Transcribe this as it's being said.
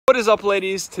What is up,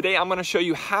 ladies? Today I'm going to show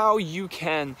you how you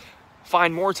can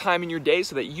find more time in your day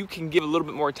so that you can give a little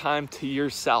bit more time to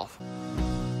yourself.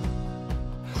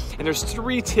 And there's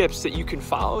 3 tips that you can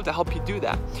follow to help you do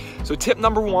that. So tip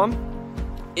number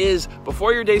 1 is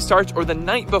before your day starts or the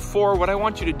night before, what I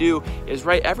want you to do is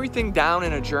write everything down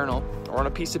in a journal or on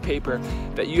a piece of paper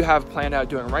that you have planned out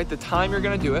doing. Write the time you're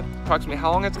going to do it, approximately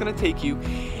how long it's going to take you.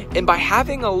 And by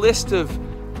having a list of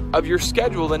your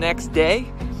schedule the next day,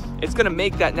 it's going to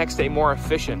make that next day more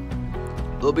efficient.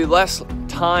 There'll be less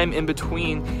time in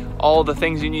between all the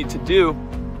things you need to do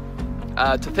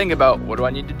to think about, what do I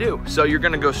need to do? So you're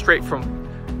going to go straight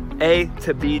from A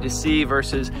to B to C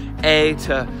versus A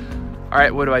to, all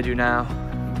right, what do I do now?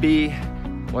 B,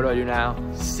 what do I do now?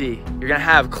 C. You're going to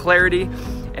have clarity,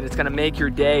 and it's going to make your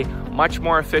day much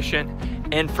more efficient.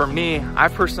 And for me,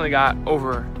 I've personally got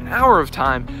over an hour of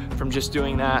time from just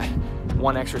doing that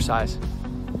one exercise.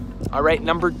 All right,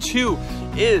 number 2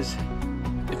 is,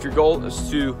 if your goal is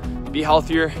to be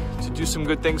healthier, to do some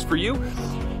good things for you,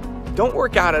 don't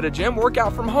work out at a gym, work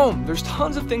out from home. There's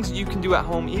tons of things that you can do at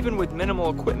home, even with minimal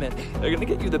equipment. They're gonna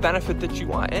get you the benefit that you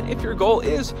want. And if your goal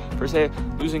is, per se,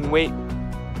 losing weight,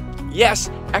 yes,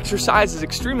 exercise is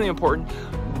extremely important,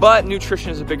 but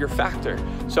nutrition is a bigger factor.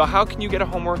 So how can you get a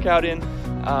home workout in?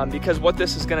 Because what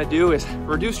this is gonna do is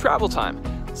reduce travel time.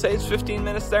 Say it's 15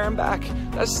 minutes there and back.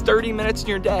 That's 30 minutes in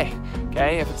your day,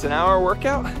 okay? If it's an hour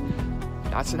workout,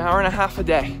 that's an hour and a half a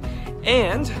day.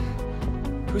 And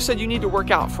who said you need to work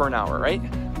out for an hour, right?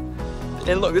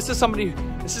 And look, this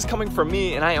is coming from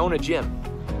me, and I own a gym.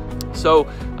 So,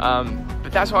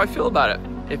 but that's how I feel about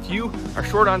it. If you are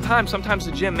short on time, sometimes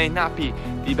the gym may not be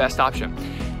the best option.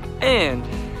 And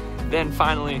then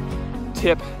finally,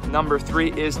 tip number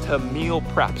 3 is to meal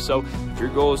prep. So if your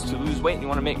goal is to lose weight and you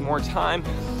want to make more time,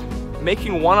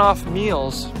 making one-off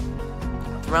meals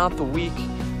throughout the week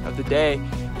of the day,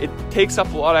 it takes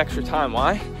up a lot of extra time.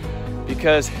 Why?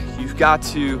 Because you've got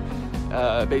to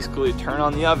basically turn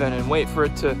on the oven and wait for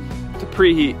it to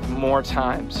preheat more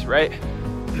times, right?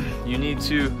 You need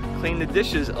to clean the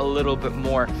dishes a little bit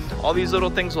more. All these little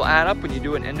things will add up when you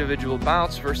do an individual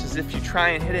bounce versus if you try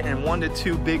and hit it in 1 to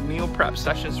 2 big meal prep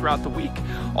sessions throughout the week.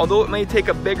 Although it may take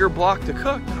a bigger block to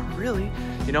cook, not really,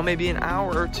 maybe an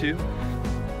hour or 2,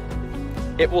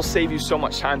 it will save you so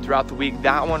much time throughout the week.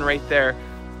 That one right there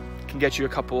can get you a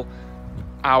couple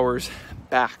hours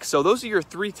back. So those are your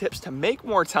 3 tips to make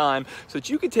more time so that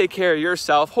you can take care of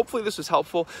yourself. Hopefully this was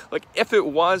helpful. Like, if it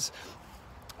was,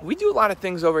 we do a lot of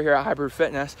things over here at Hybrid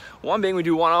Fitness. One being we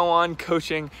do one-on-one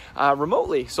coaching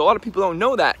remotely. So a lot of people don't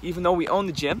know that, even though we own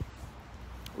the gym.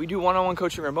 We do one-on-one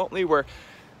coaching remotely where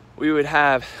we would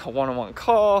have a one-on-one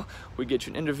call. We'd get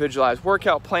you an individualized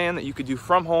workout plan that you could do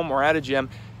from home or at a gym.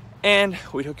 And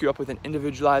we'd hook you up with an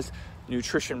individualized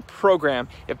nutrition program.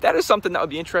 If that is something that would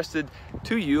be interested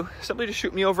to you, simply just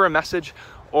shoot me over a message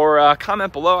or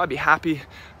comment below. I'd be happy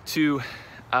to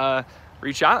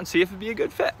reach out and see if it'd be a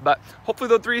good fit. But hopefully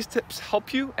those 3 tips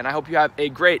help you, and I hope you have a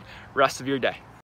great rest of your day.